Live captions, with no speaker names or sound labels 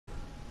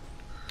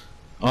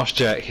Ask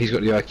Jack, he's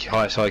got the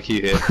highest IQ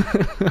here.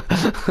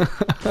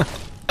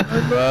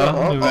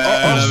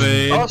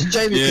 Ask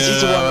Jamie because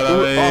he's the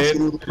one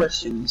asking all the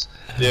questions.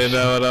 You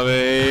know what I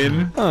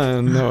mean?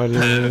 I know what you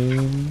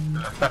mean.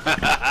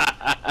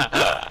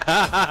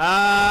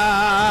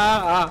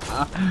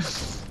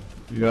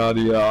 Yada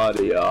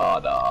yada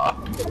yada.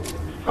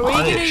 Are we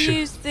going to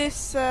use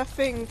this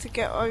thing to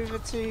get over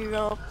to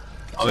our...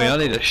 I mean,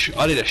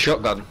 I need a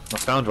shotgun. I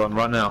found one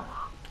right now.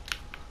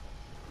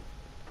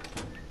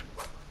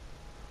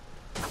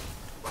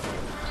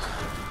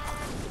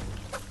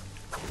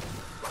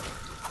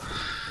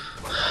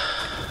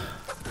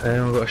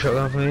 Anyone got a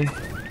shotgun for me?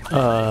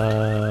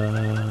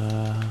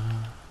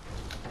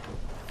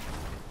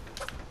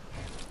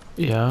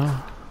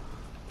 Yeah.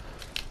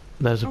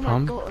 There's a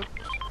pump. God.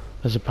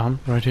 There's a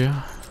pump right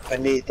here. I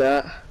need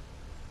that.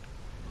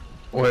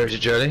 Where is it,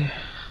 Jody?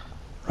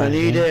 I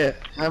need it.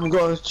 I haven't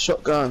got a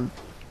shotgun.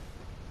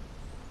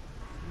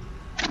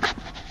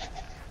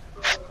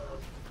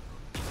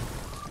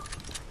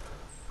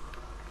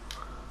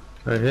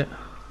 Where is it?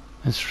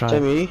 It's right.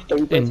 Jamie,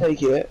 don't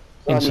take it.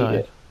 I need Inside.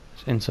 it.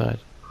 It's inside.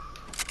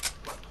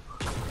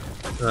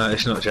 No,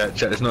 it's not Jack.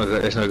 Jack,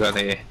 there's no gun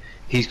here.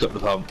 He's got the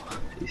pump.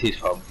 It's his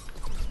pump.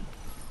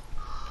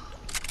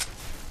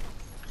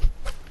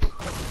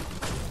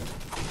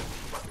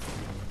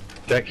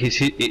 Jack,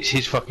 it's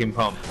his fucking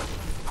pump. I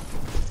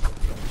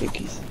think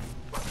he's...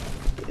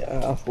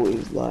 Yeah, I thought he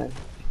was lying.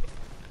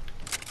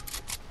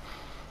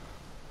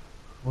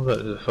 What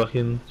about the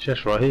fucking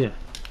chest right here?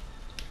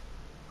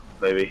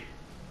 Baby.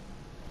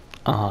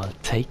 Oh,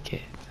 take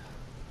it.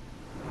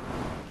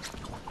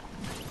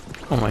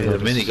 Oh my Yeah, god.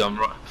 the minigun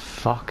right.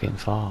 Fucking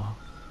far.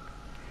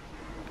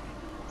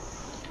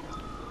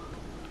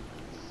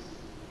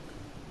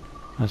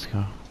 Let's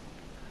go.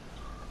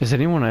 Is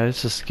anyone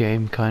else's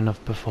game kind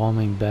of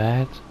performing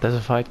bad? There's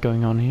a fight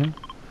going on here.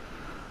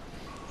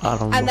 I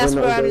don't know. And that's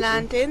where I'm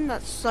landing.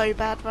 That's so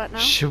bad right now.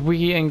 Should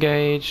we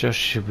engage or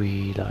should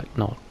we like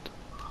not?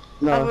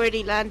 No. I've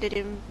already landed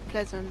in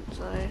Pleasant,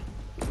 so...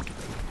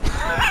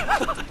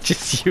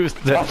 Just use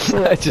that.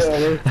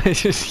 I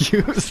just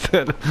used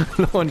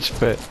that launch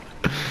pad.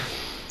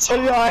 So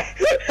did I.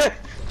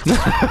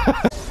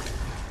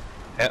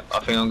 Yep, I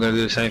think I'm gonna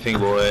do the same thing,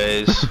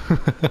 boys.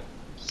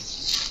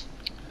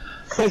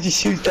 I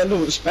just used that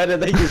launch pad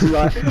and they just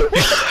like...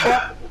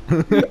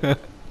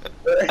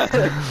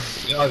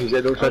 Oh,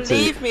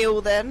 leave me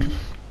all then.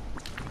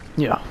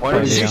 Yeah. Why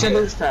did you use that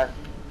launch pad?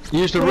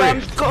 use the Well,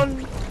 ring? I'm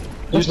gone.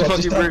 Use the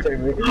fucking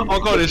ring. Oh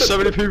god, there's so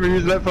many people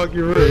using that fucking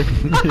ring.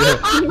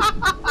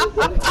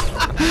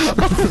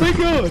 Oh my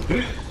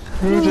god.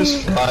 We're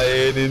just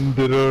flying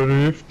into the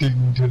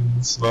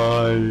Riftington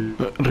Smile.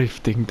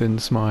 Riftington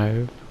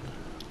smile.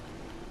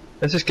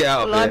 Let's just get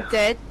out Well, of I'm here.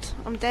 dead.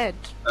 I'm dead.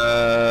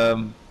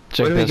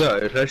 Check Where do we this.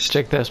 go? Let's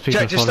Check there's people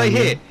Jack, just stay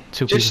following here. you.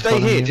 Two Just people stay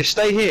following here. you. Just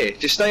stay here.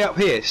 Just stay up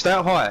here. Stay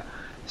up high.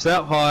 Stay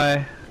up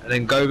high, and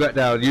then go back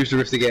down. Use the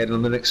rift again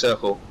on the next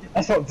circle.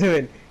 That's what I'm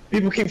doing.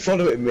 People keep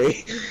following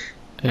me.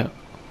 Yeah.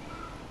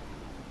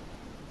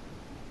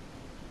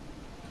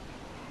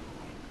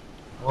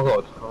 Oh my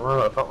god, I'm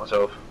gonna fuck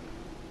myself.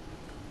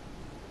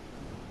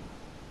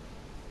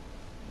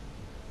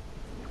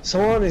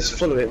 Someone is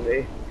following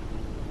me.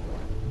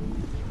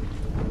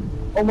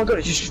 Oh my god,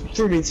 it just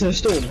threw me into the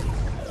storm.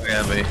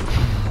 Yeah, me.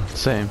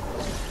 Same.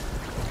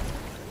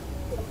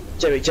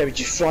 Jerry,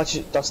 just fly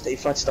to Dusty,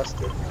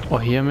 Or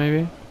here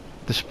maybe?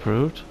 This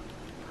brute?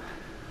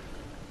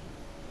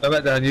 Go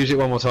back down. Use it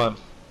one more time.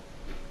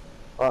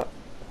 Alright.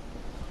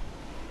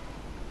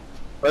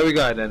 Where are we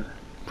going then?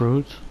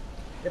 Brute?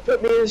 They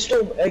put me in the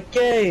storm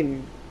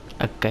again.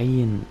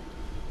 Again.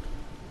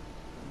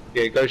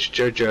 Yeah, go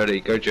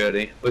Jody. Go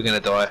Jody. We're gonna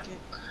die.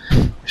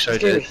 We're so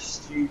dead.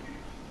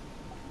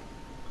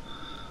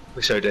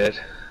 We're so dead.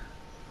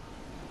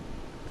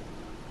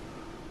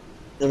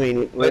 I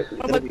mean, Wait.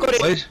 Oh my god,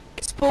 Wait.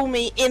 it spawned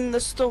me in the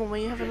storm. Are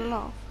you having a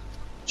laugh?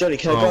 Johnny,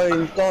 can I go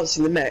and dance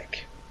in the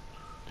mech?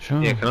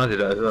 Sure. Yeah, can I do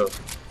that as well?